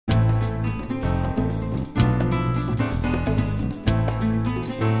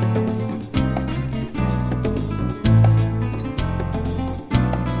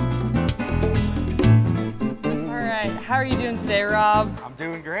are you doing today, Rob? I'm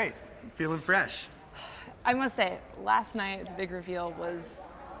doing great. Feeling fresh. I must say, last night, the big reveal was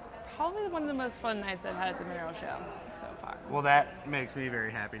probably one of the most fun nights I've had at the Mineral Show so far. Well, that makes me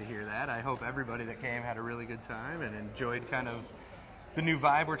very happy to hear that. I hope everybody that came had a really good time and enjoyed kind of the new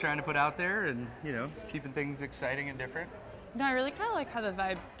vibe we're trying to put out there and, you know, keeping things exciting and different. No, I really kind of like how the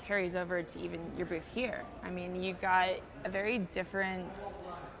vibe carries over to even your booth here. I mean, you've got a very different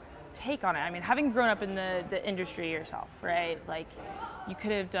take on it. I mean, having grown up in the industry yourself, right? Like, you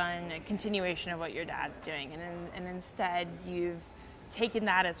could have done a continuation of what your dad's doing, and instead you've taken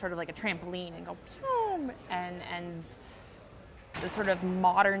that as sort of like a trampoline and go, pew, and the sort of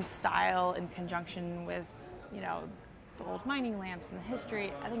modern style in conjunction with, you know, the old mining lamps and the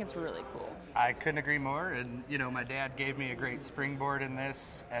history. I think it's really cool. I couldn't agree more, and you know, my dad gave me a great springboard in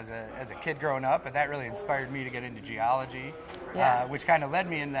this as a kid growing up, and that really inspired me to get into geology, which kind of led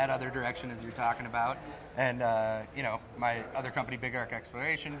me in that other direction as you're talking about. And you know, my other company, Big Arc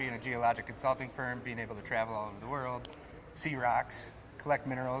Exploration, being a geologic consulting firm, being able to travel all over the world, see rocks, collect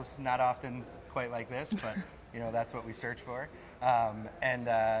minerals, not often quite like this, but you know, that's what we search for,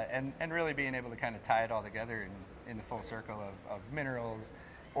 and really being able to kind of tie it all together in the full circle of minerals,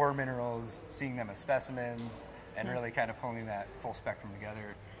 ore minerals, seeing them as specimens, and really kind of pulling that full spectrum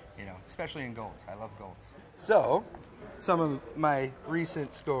together, you know, especially in golds. I love golds. So, some of my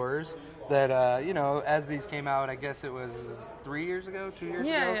recent scores that, you know, as these came out, I guess it was 3 years ago, 2 years ago?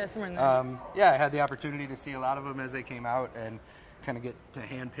 Yeah, somewhere in there. Yeah, I had the opportunity to see a lot of them as they came out and kind of get to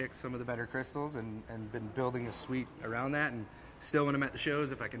hand pick some of the better crystals and been building a suite around that. And still, when I'm at the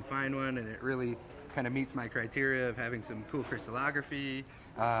shows, if I can find one and it really kind of meets my criteria of having some cool crystallography,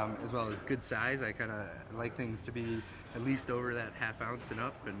 as well as good size. I kind of like things to be at least over that ½ ounce and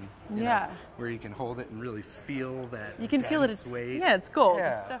up, and you know, where you can hold it and really feel that. You can feel it. It's weight. Yeah, it's gold.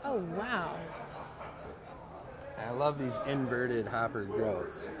 Yeah. It's oh wow! I love these inverted hopper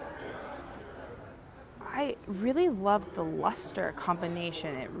growths. I really love the luster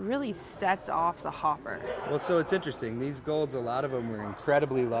combination. It really sets off the hopper. Well, so it's interesting. These golds, a lot of them were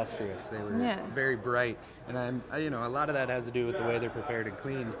incredibly lustrous. They were very bright, and you know, a lot of that has to do with the way they're prepared and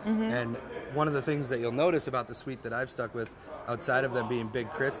cleaned. And one of the things that you'll notice about the suite that I've stuck with, outside of them being big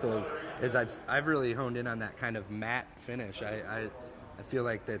crystals, is I've really honed in on that kind of matte finish. I feel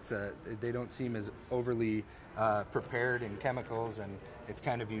like that's they don't seem as overly prepared in chemicals, and it's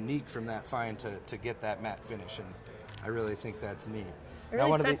kind of unique from that fine to get that matte finish, and I really think that's neat. It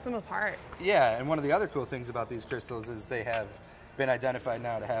really sets them apart. Yeah, and one of the other cool things about these crystals is they have been identified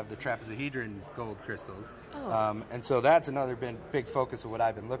now to have the trapezohedron gold crystals, and so that's another big focus of what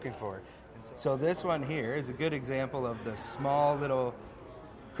I've been looking for. So this one here is a good example of the small little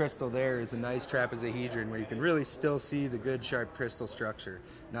crystal. There is a nice trapezohedron where you can really still see the good sharp crystal structure.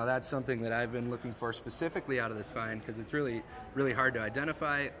 Now that's something that I've been looking for specifically out of this find, because it's really hard to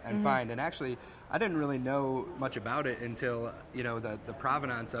identify and find. And actually, I didn't really know much about it until, you know, the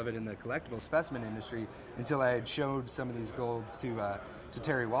provenance of it in the collectible specimen industry, until I had showed some of these golds to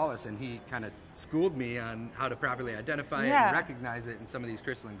Terry Wallace, and he kind of schooled me on how to properly identify it and recognize it in some of these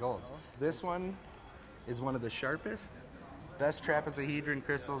crystalline golds. This one is one of the sharpest, best trapezohedron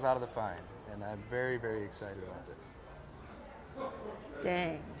crystals out of the find, and I'm very, very excited about this.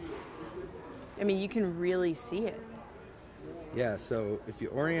 Dang. I mean, you can really see it. Yeah, so if you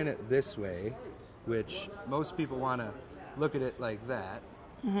orient it this way, which most people want to look at it like that,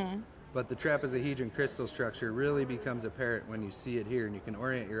 but the trapezohedron crystal structure really becomes apparent when you see it here, and you can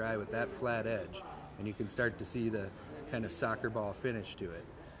orient your eye with that flat edge, and you can start to see the kind of soccer ball finish to it.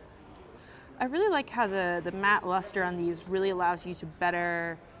 I really like how the matte luster on these really allows you to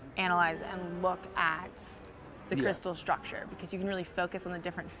better analyze and look at the crystal structure, because you can really focus on the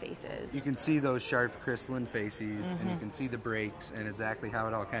different faces. You can see those sharp crystalline faces, and you can see the breaks and exactly how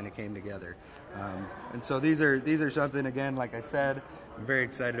it all kind of came together. And so these are something, again, like I said, I'm very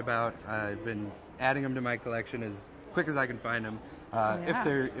excited about. I've been adding them to my collection as quick as I can find them,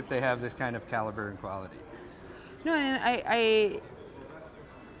 if they have this kind of caliber and quality. No, and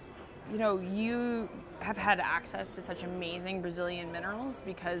you know, you have had access to such amazing Brazilian minerals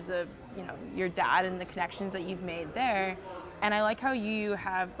because of, you know, your dad and the connections that you've made there. And I like how you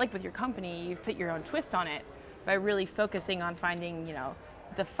have, like with your company, you've put your own twist on it by really focusing on finding, you know,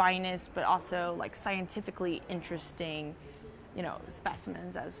 the finest, but also like scientifically interesting, you know,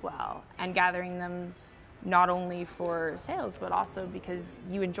 specimens as well, and gathering them not only for sales, but also because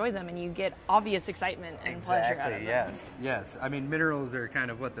you enjoy them and you get obvious excitement and pleasure out of them. Yes. I mean, minerals are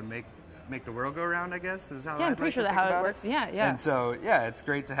kind of what make make the world go round, I guess, is how Yeah, I'm I'd pretty like sure to that's think how it about works. Yeah, yeah. And so, yeah, it's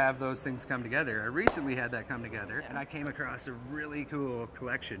great to have those things come together. I recently had that come together, and I came across a really cool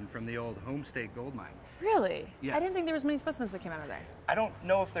collection from the old Homestake Gold Mine. Really? Yes. I didn't think there was many specimens that came out of there. I don't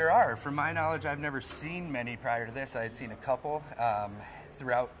know if there are. From my knowledge, I've never seen many prior to this. I had seen a couple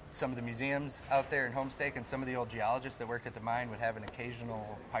throughout some of the museums out there in Homestake, and some of the old geologists that worked at the mine would have an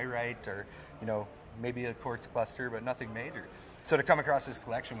occasional pyrite or, you know, maybe a quartz cluster, but nothing major. So to come across this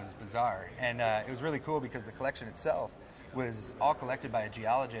collection was bizarre, and it was really cool because the collection itself was all collected by a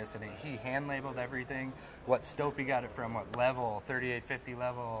geologist, and he hand labeled everything, what stope he got it from, what level, 3850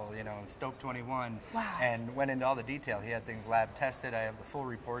 level, you know, stope 21, wow. And went into all the detail. He had things lab tested. I have the full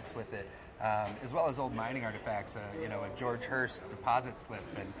reports with it, as well as old mining artifacts, you know, a George Hurst deposit slip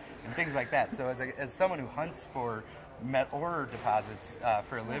and things like that. So as someone who hunts for ore deposits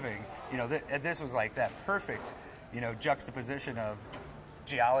for a living, you know, this was like that perfect, you know, juxtaposition of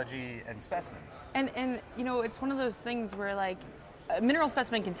geology and specimens. And you know, it's one of those things where like a mineral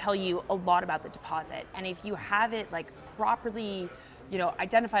specimen can tell you a lot about the deposit, and if you have it like properly, you know,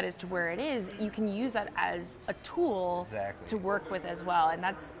 identified as to where it is, you can use that as a tool to work with as well. And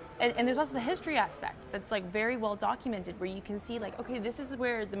that's and there's also the history aspect that's like very well documented, where you can see like, okay, this is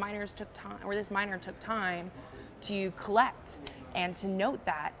where the miners took time, or this miner took time to collect and to note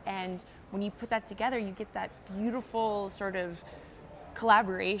that. And when you put that together, you get that beautiful sort of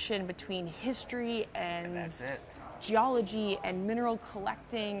collaboration between history and that's it. Geology and mineral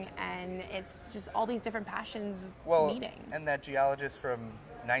collecting, and it's just all these different passions meeting. And that geologist from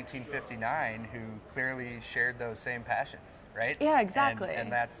 1959 who clearly shared those same passions, right? Yeah, exactly.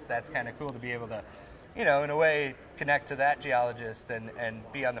 And that's kind of cool to be able to, you know, in a way, connect to that geologist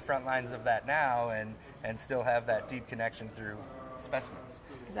and be on the front lines of that now and still have that deep connection through specimens.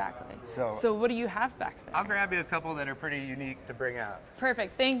 Exactly. So what do you have back there? I'll grab you a couple that are pretty unique to bring out.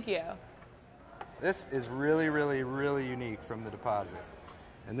 Perfect, thank you. This is really, really, really unique from the deposit.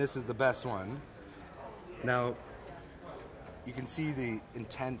 And this is the best one. Now, you can see the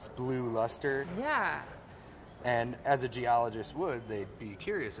intense blue luster. Yeah. And as a geologist would, they'd be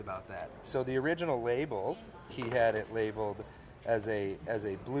curious about that. So the original label, he had it labeled as a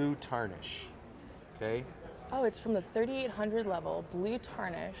blue tarnish. Okay? Oh, it's from the 3800 level, blue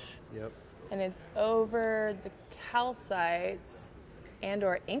tarnish. Yep. And it's over the calcites and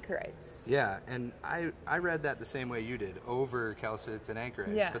or ankerites. Yeah, and I read that the same way you did, over calcites and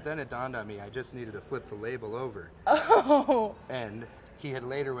ankerites. Yeah. But then it dawned on me I just needed to flip the label over. Oh. And he had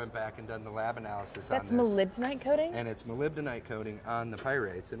later went back and done the lab analysis on this. That's molybdenite coating? And it's molybdenite coating on the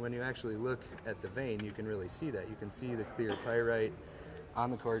pyrites. And when you actually look at the vein, you can really see that. You can see the clear pyrite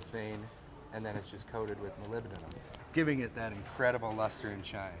on the quartz vein, and then it's just coated with molybdenum, giving it that incredible luster and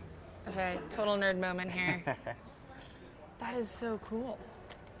shine. Okay, total nerd moment here. That is so cool.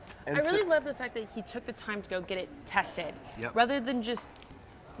 And I really love the fact that he took the time to go get it tested, rather than just,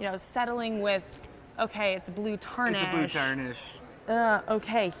 you know, settling with, okay, it's blue tarnish. It's a blue tarnish.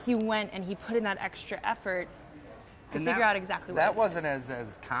 Okay, he went and he put in that extra effort to figure out exactly what that wasn't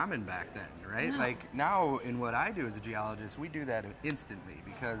as common back then, right? No. Like now in what I do as a geologist, we do that instantly,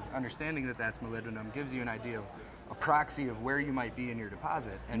 because understanding that that's molybdenum gives you an idea of a proxy of where you might be in your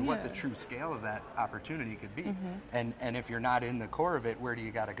deposit and what the true scale of that opportunity could be. And if you're not in the core of it, where do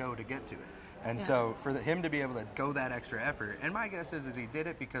you got to go to get to it? And so for him to be able to go that extra effort, and my guess is he did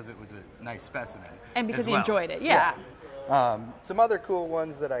it because it was a nice specimen. And because he well. enjoyed it, yeah. Some other cool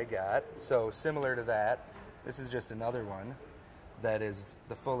ones that I got, so similar to that, this is just another one that is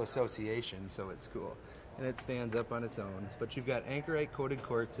the full association, so it's cool. And it stands up on its own. But you've got Ankerite-coated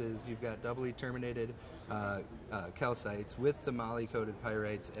quartzes, you've got doubly terminated calcites with the moly-coated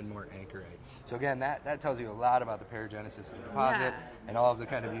pyrites and more Ankerite. So again, that tells you a lot about the paragenesis of the deposit and all of the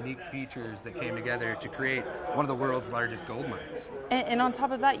kind of unique features that came together to create one of the world's largest gold mines. And on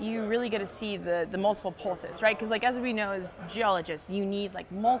top of that, you really get to see the multiple pulses, right? Because like as we know as geologists, you need like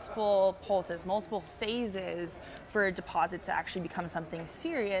multiple pulses, multiple phases for a deposit to actually become something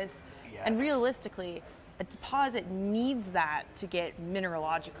serious. Yes. And realistically, a deposit needs that to get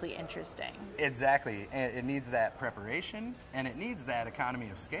mineralogically interesting. Exactly. And it needs that preparation, and it needs that economy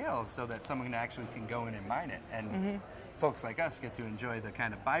of scale so that someone actually can go in and mine it. And folks like us get to enjoy the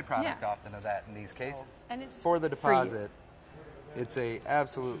kind of byproduct often of that in these cases. And for the deposit, it's a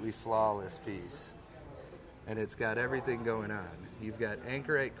absolutely flawless piece. And it's got everything going on. You've got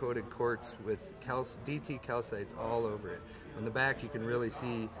Ankerite-coated quartz with DT calcites all over it. On the back, you can really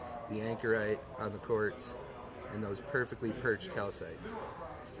see the Ankerite on the quartz and those perfectly perched calcites.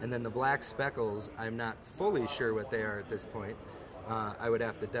 And then the black speckles, I'm not fully sure what they are at this point. I would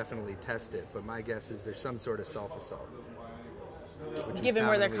have to definitely test it, but my guess is there's some sort of sulfur salt. Given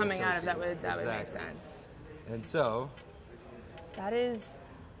where they're coming out of, that would make sense. And so, that is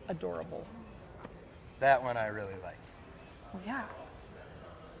adorable. That one I really like. Yeah.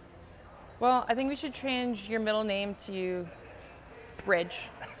 Well, I think we should change your middle name to Bridge,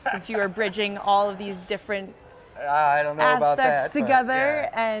 since you are bridging all of these different I don't know about that, aspects together.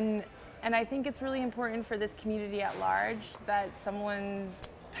 Yeah. And I think it's really important for this community at large that someone's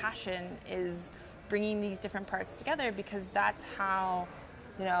passion is bringing these different parts together, because that's how,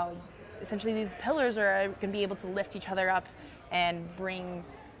 you know, essentially these pillars are going to be able to lift each other up and bring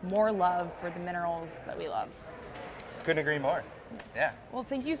more love for the minerals that we love. Couldn't agree more. Yeah. Well,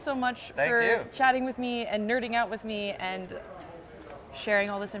 thank you so much Thank for you. chatting with me and nerding out with me and sharing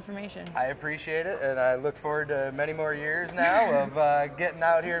all this information. I appreciate it, and I look forward to many more years now of getting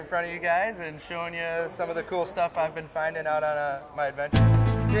out here in front of you guys and showing you some of the cool stuff I've been finding out on my adventures.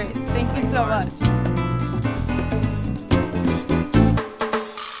 Great. Thank you so much.